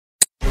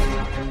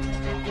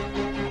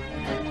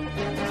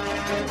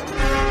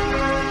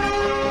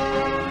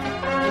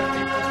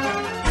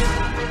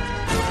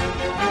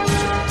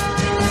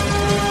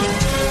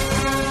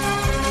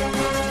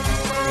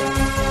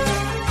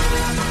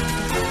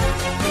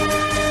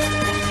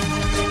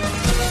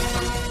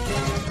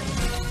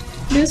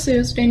This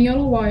is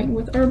Daniela White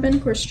with Urban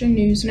Christian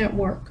News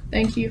Network.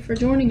 Thank you for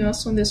joining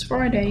us on this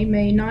Friday,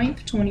 May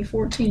 9th,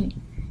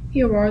 2014.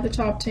 Here are the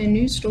top 10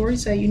 news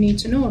stories that you need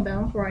to know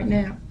about right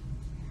now.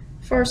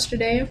 First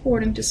today,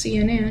 according to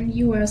CNN,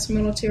 U.S.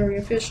 military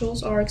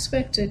officials are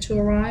expected to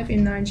arrive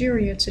in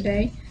Nigeria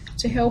today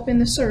to help in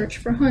the search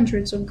for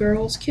hundreds of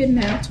girls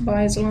kidnapped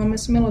by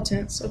Islamist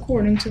militants,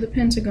 according to the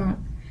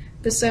Pentagon.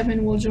 The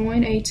 7 will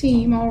join a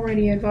team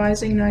already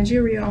advising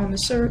Nigeria on the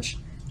search,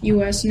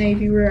 U.S.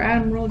 Navy Rear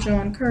Admiral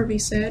John Kirby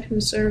said,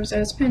 who serves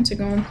as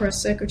Pentagon Press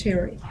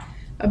Secretary.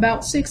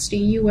 About 60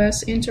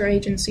 U.S.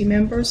 interagency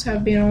members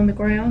have been on the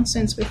ground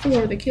since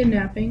before the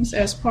kidnappings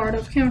as part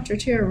of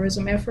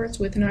counterterrorism efforts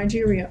with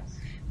Nigeria.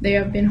 They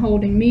have been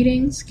holding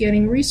meetings,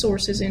 getting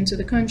resources into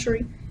the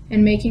country,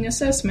 and making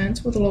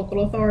assessments with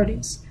local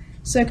authorities.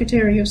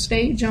 Secretary of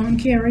State John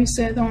Kerry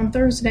said on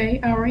Thursday,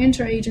 "Our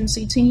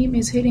interagency team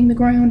is hitting the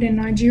ground in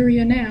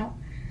Nigeria now."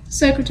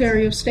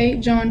 Secretary of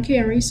State John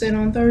Kerry said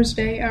on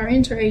Thursday, "Our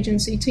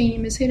interagency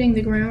team is hitting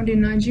the ground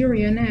in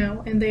Nigeria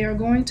now, and they are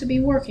going to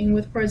be working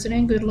with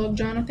President Goodluck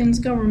Jonathan's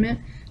government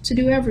to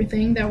do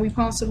everything that we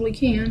possibly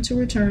can to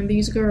return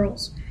these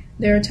girls.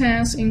 Their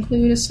tasks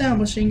include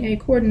establishing a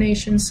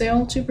coordination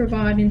cell to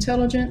provide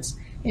intelligence,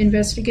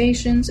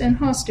 investigations, and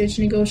hostage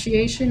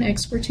negotiation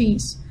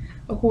expertise."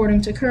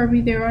 According to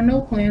Kirby, there are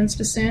no plans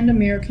to send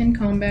American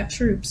combat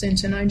troops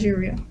into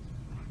Nigeria.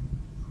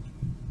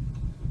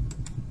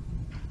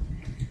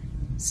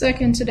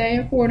 Second today,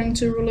 according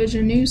to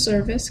Religion News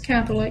Service,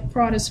 Catholic,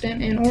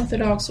 Protestant, and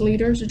Orthodox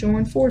leaders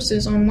joined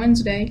forces on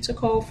Wednesday to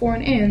call for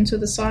an end to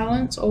the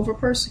silence over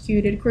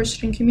persecuted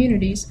Christian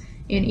communities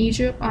in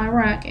Egypt,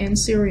 Iraq, and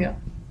Syria.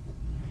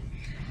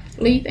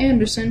 Leith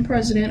Anderson,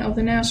 president of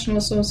the National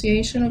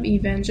Association of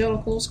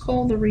Evangelicals,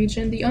 called the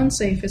region the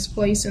unsafest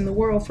place in the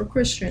world for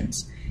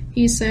Christians.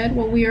 He said,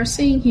 "What we are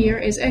seeing here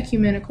is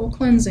ecumenical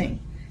cleansing.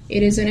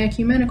 It is an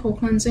ecumenical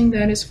cleansing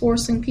that is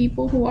forcing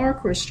people who are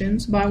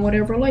Christians, by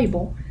whatever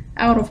label,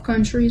 out of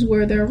countries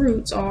where their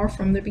roots are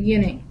from the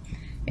beginning."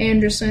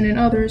 Anderson and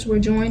others were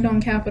joined on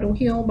Capitol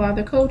Hill by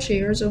the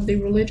co-chairs of the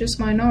Religious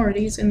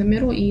Minorities in the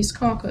Middle East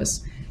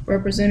Caucus,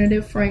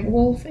 Representative Frank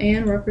Wolf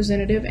and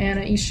Representative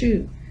Anna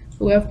Eshoo,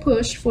 who have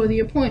pushed for the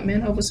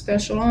appointment of a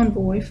special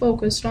envoy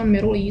focused on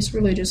Middle East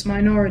religious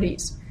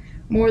minorities.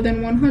 More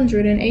than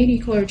 180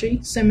 clergy,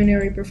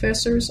 seminary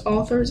professors,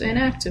 authors, and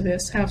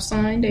activists have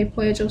signed a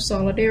pledge of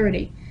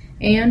solidarity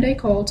and a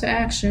call to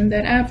action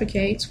that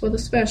advocates for the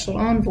special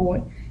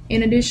envoy,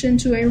 in addition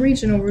to a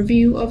regional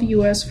review of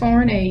U.S.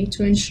 foreign aid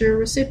to ensure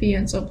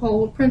recipients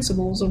uphold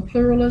principles of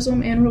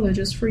pluralism and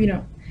religious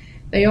freedom.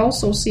 They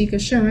also seek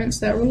assurance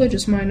that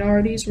religious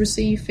minorities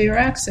receive fair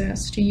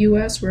access to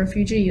U.S.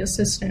 refugee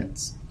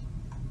assistance.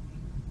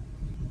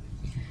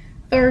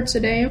 Third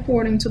today,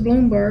 according to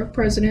Bloomberg,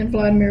 President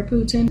Vladimir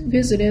Putin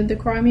visited the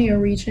Crimea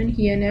region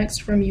he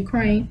annexed from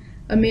Ukraine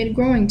amid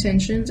growing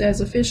tensions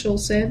as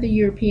officials said the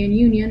European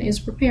Union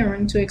is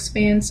preparing to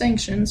expand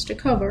sanctions to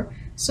cover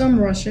some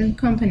Russian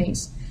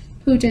companies.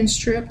 Putin's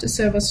trip to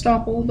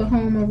Sevastopol, the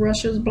home of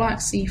Russia's Black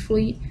Sea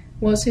Fleet,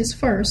 was his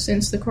first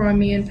since the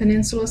Crimean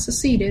Peninsula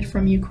seceded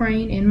from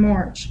Ukraine in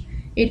March.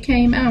 It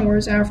came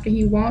hours after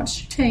he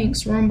watched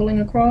tanks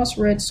rumbling across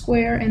Red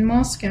Square in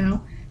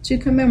Moscow to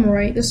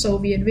commemorate the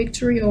Soviet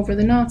victory over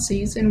the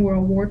Nazis in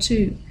World War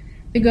II.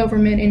 The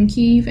government in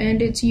Kyiv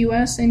and its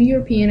U.S. and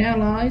European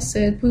allies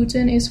said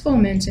Putin is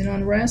fomenting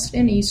unrest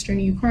in eastern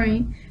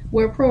Ukraine,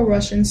 where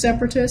pro-Russian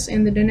separatists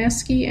in the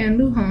Donetsk and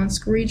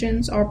Luhansk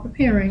regions are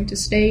preparing to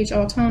stage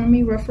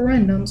autonomy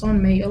referendums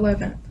on May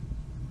 11th.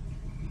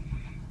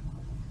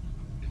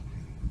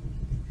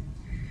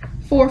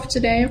 Fourth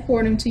today,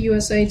 according to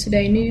USA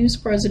Today News,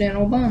 President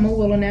Obama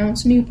will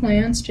announce new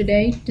plans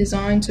today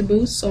designed to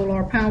boost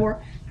solar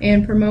power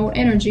and promote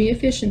energy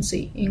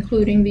efficiency,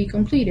 including the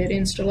completed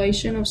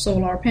installation of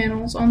solar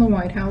panels on the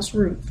White House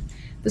roof.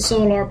 The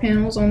solar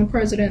panels on the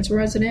president's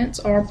residence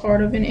are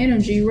part of an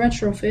energy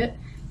retrofit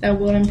that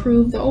will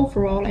improve the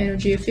overall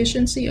energy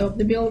efficiency of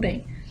the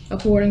building,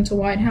 according to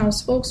White House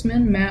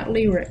spokesman Matt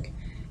Lyric.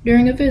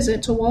 During a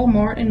visit to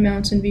Walmart in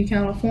Mountain View,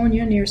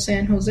 California, near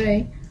San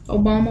Jose,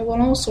 Obama will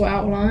also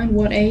outline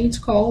what aides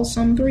call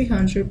some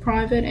 300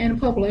 private and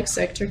public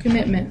sector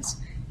commitments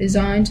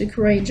designed to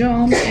create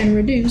jobs and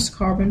reduce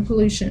carbon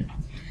pollution.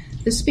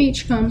 The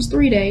speech comes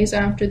 3 days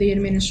after the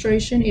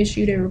administration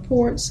issued a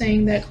report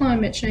saying that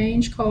climate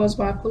change caused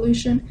by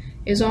pollution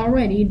is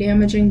already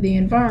damaging the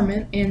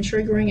environment and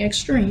triggering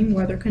extreme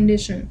weather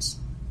conditions.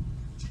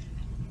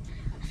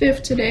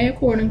 Fifth today,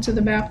 according to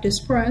the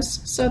Baptist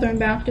Press, Southern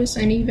Baptist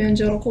and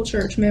Evangelical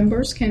Church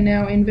members can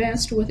now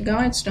invest with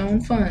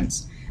Guidestone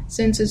funds.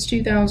 Since its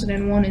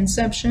 2001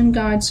 inception,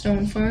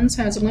 Guidestone Funds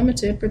has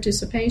limited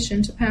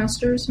participation to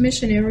pastors,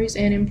 missionaries,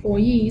 and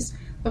employees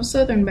of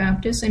Southern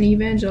Baptist and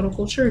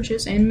Evangelical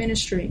churches and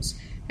ministries,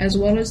 as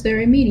well as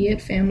their immediate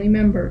family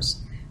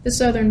members. The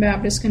Southern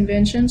Baptist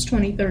Convention's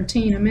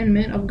 2013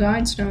 amendment of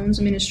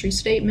Guidestone's ministry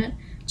statement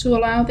to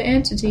allow the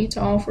entity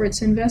to offer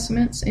its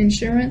investments,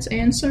 insurance,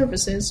 and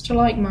services to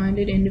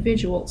like-minded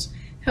individuals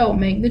helped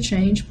make the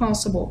change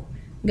possible.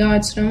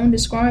 Guidestone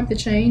described the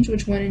change,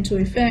 which went into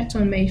effect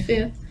on May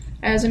 5th,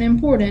 as an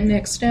important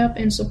next step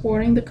in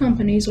supporting the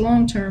company's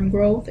long-term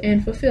growth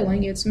and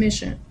fulfilling its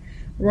mission.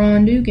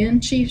 Ron Dugan,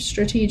 Chief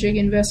Strategic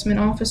Investment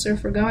Officer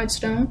for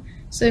Guidestone,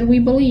 said, "We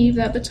believe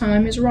that the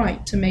time is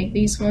right to make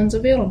these funds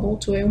available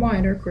to a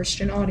wider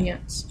Christian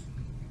audience."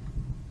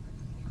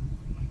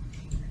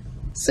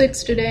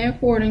 6 today,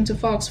 according to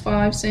Fox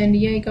 5 San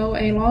Diego,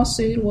 a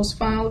lawsuit was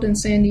filed in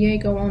San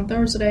Diego on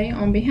Thursday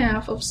on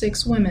behalf of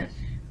 6 women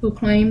who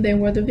claimed they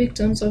were the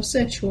victims of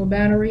sexual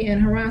battery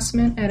and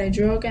harassment at a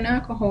drug and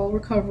alcohol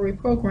recovery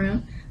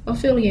program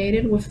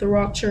affiliated with the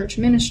Rock Church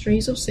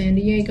Ministries of San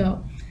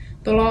Diego.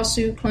 The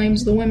lawsuit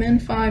claims the women,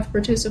 5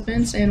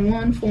 participants and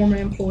 1 former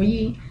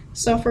employee,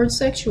 suffered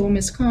sexual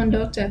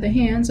misconduct at the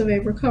hands of a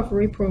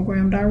recovery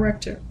program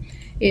director.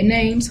 It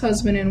names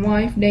husband and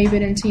wife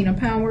David and Tina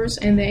Powers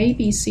and the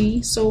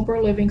ABC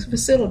sober living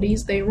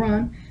facilities they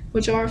run,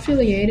 which are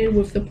affiliated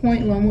with the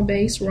Point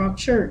Loma-based Rock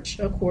Church,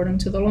 according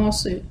to the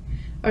lawsuit.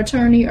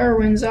 Attorney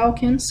Erwin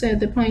Zalkin said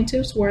the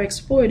plaintiffs were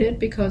exploited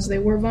because they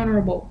were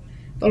vulnerable.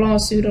 The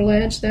lawsuit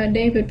alleged that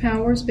David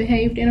Powers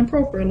behaved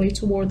inappropriately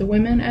toward the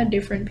women at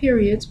different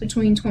periods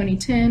between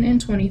 2010 and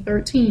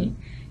 2013,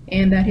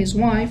 and that his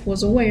wife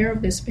was aware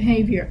of this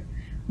behavior.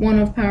 One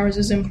of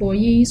Powers'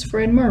 employees,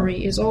 Fred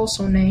Murray, is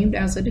also named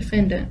as a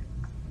defendant.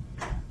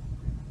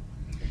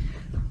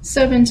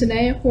 7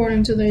 today,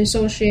 according to the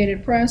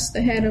Associated Press,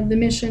 the head of the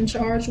mission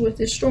charged with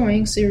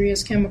destroying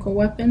Syria's chemical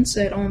weapons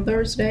said on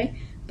Thursday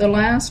the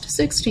last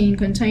 16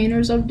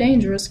 containers of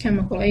dangerous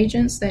chemical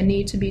agents that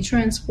need to be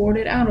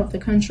transported out of the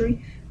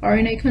country are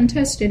in a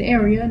contested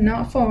area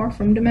not far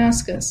from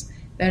Damascus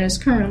that is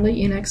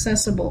currently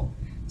inaccessible.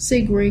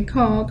 Sigrid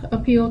Kaag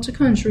appealed to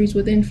countries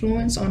with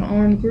influence on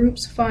armed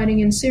groups fighting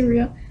in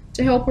Syria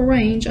to help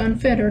arrange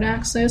unfettered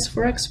access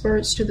for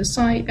experts to the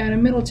site at a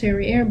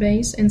military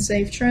airbase and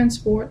safe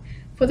transport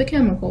for the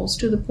chemicals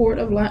to the port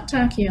of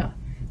Latakia,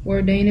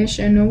 where Danish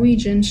and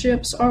Norwegian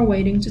ships are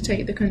waiting to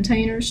take the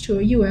containers to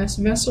a U.S.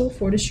 vessel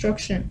for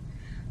destruction.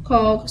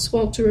 Kaag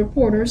spoke to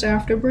reporters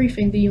after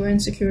briefing the UN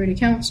Security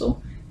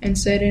Council and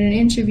said in an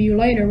interview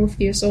later with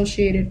the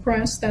Associated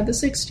Press that the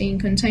 16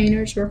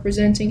 containers,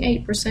 representing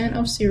 8%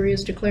 of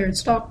Syria's declared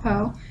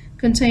stockpile,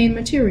 contain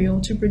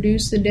material to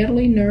produce the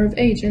deadly nerve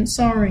agent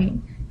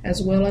sarin,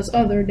 as well as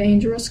other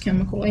dangerous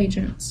chemical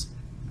agents.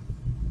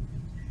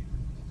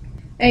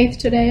 8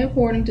 today,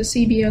 according to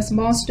CBS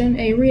Boston,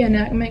 a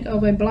reenactment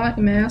of a black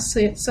mass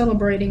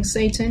celebrating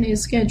Satan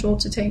is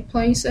scheduled to take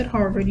place at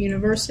Harvard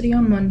University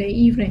on Monday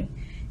evening.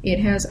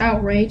 It has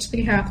outraged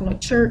the Catholic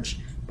Church,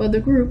 but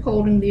the group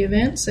holding the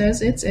event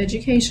says it's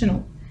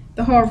educational.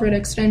 The Harvard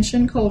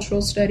Extension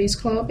Cultural Studies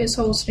Club is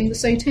hosting the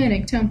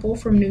Satanic Temple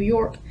from New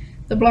York.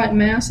 The Black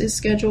Mass is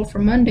scheduled for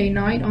Monday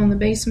night on the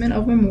basement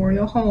of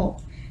Memorial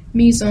Hall.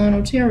 Mizan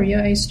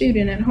Oteria, a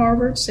student at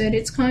Harvard, said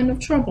it's kind of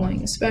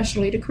troubling,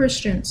 especially to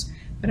Christians,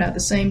 but at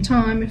the same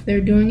time, if they're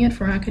doing it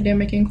for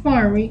academic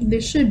inquiry,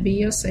 this should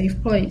be a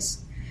safe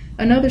place.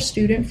 Another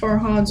student,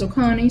 Farhad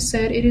Zokhani,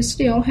 said it is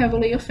still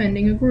heavily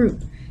offending a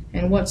group.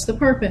 And what's the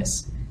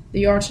purpose?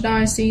 The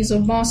Archdiocese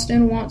of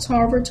Boston wants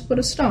Harvard to put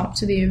a stop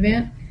to the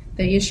event.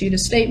 They issued a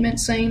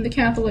statement saying the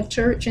Catholic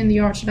Church in the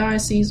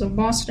Archdiocese of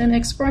Boston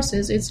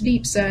expresses its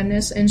deep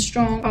sadness and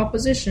strong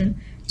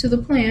opposition to the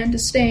plan to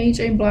stage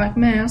a black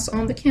mass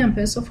on the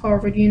campus of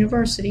Harvard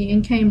University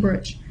in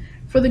Cambridge.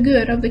 For the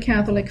good of the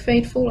Catholic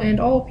faithful and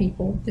all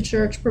people, the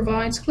Church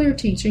provides clear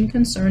teaching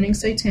concerning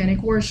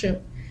satanic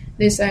worship.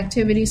 This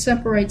activity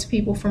separates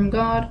people from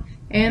God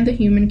and the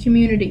human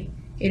community.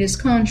 It is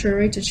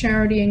contrary to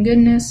charity and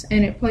goodness,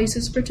 and it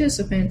places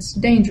participants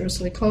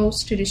dangerously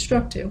close to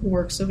destructive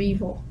works of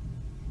evil.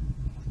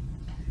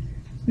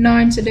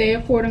 9 today,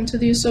 according to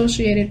the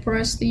Associated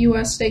Press, the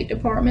U.S. State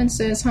Department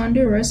says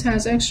Honduras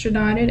has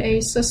extradited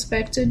a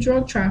suspected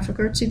drug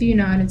trafficker to the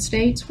United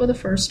States for the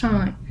first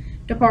time.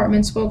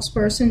 Department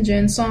spokesperson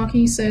Jen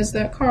Psaki says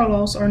that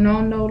Carlos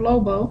Hernando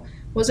Lobo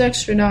was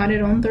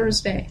extradited on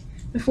Thursday.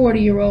 The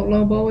 40-year-old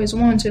Lobo is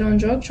wanted on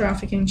drug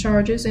trafficking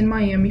charges in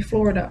Miami,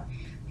 Florida.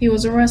 He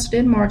was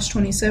arrested March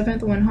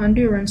 27th when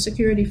Honduran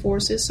security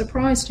forces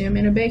surprised him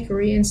in a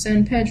bakery in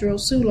San Pedro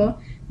Sula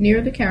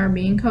near the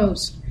Caribbean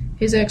coast.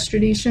 His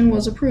extradition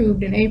was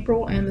approved in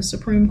April, and the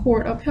Supreme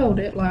Court upheld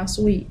it last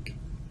week.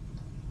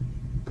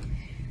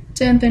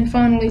 10th and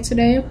finally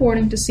today,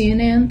 according to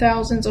CNN,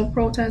 thousands of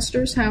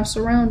protesters have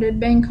surrounded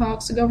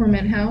Bangkok's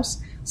government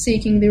house,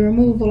 seeking the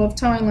removal of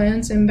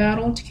Thailand's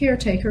embattled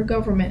caretaker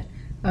government,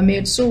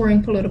 amid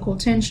soaring political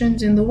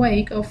tensions in the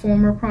wake of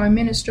former Prime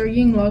Minister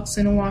Yingluck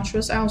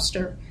Sinawatra's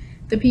ouster.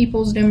 The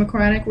People's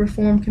Democratic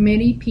Reform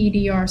Committee,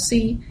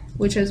 PDRC,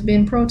 which has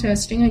been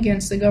protesting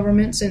against the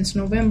government since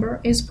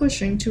November, is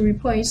pushing to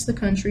replace the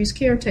country's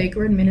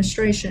caretaker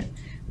administration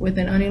with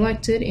an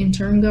unelected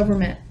interim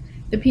government.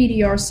 The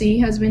PDRC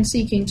has been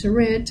seeking to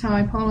rid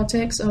Thai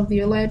politics of the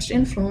alleged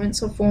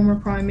influence of former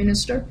Prime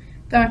Minister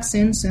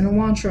Thaksin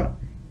Shinawatra,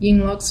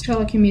 Yingluck's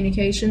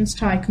telecommunications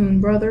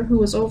tycoon brother, who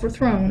was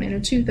overthrown in a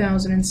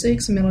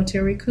 2006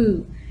 military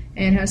coup.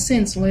 and has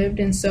since lived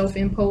in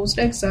self-imposed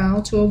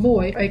exile to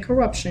avoid a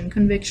corruption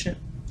conviction.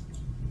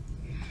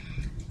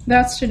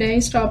 That's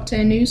today's top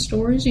 10 news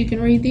stories. You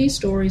can read these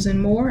stories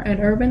and more at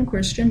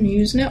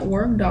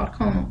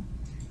urbanchristiannewsnetwork.com.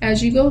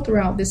 As you go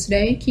throughout this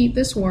day, keep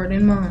this word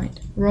in mind.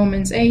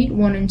 Romans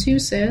 8:1-2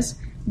 says,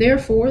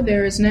 "Therefore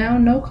there is now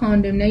no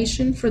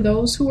condemnation for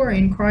those who are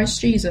in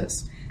Christ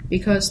Jesus,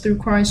 because through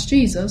Christ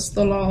Jesus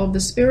the law of the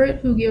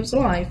Spirit who gives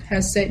life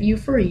has set you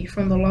free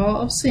from the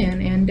law of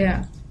sin and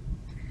death."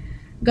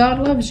 God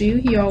loves you.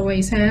 He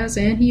always has,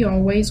 and He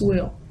always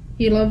will.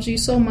 He loves you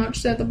so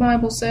much that the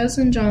Bible says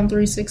in John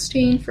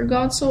 3:16, "For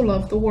God so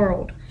loved the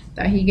world,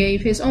 that He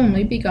gave His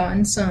only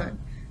begotten Son,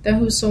 that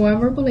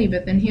whosoever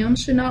believeth in Him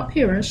should not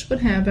perish, but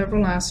have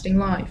everlasting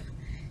life."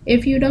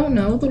 If you don't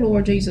know the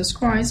Lord Jesus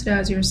Christ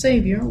as your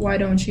Savior, why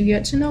don't you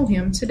get to know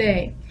Him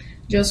today?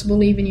 Just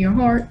believe in your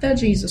heart that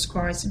Jesus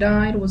Christ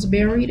died, was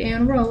buried,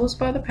 and rose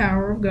by the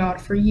power of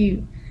God for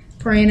you.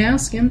 Pray and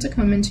ask Him to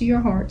come into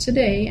your heart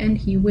today, and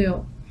He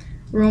will.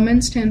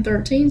 Romans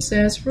 10:13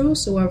 says, "For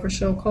whosoever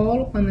shall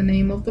call upon the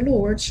name of the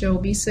Lord shall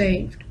be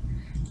saved."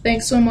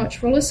 Thanks so much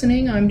for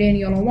listening. I'm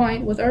Daniela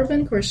White with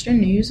Urban Christian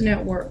News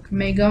Network.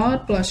 May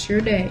God bless your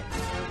day.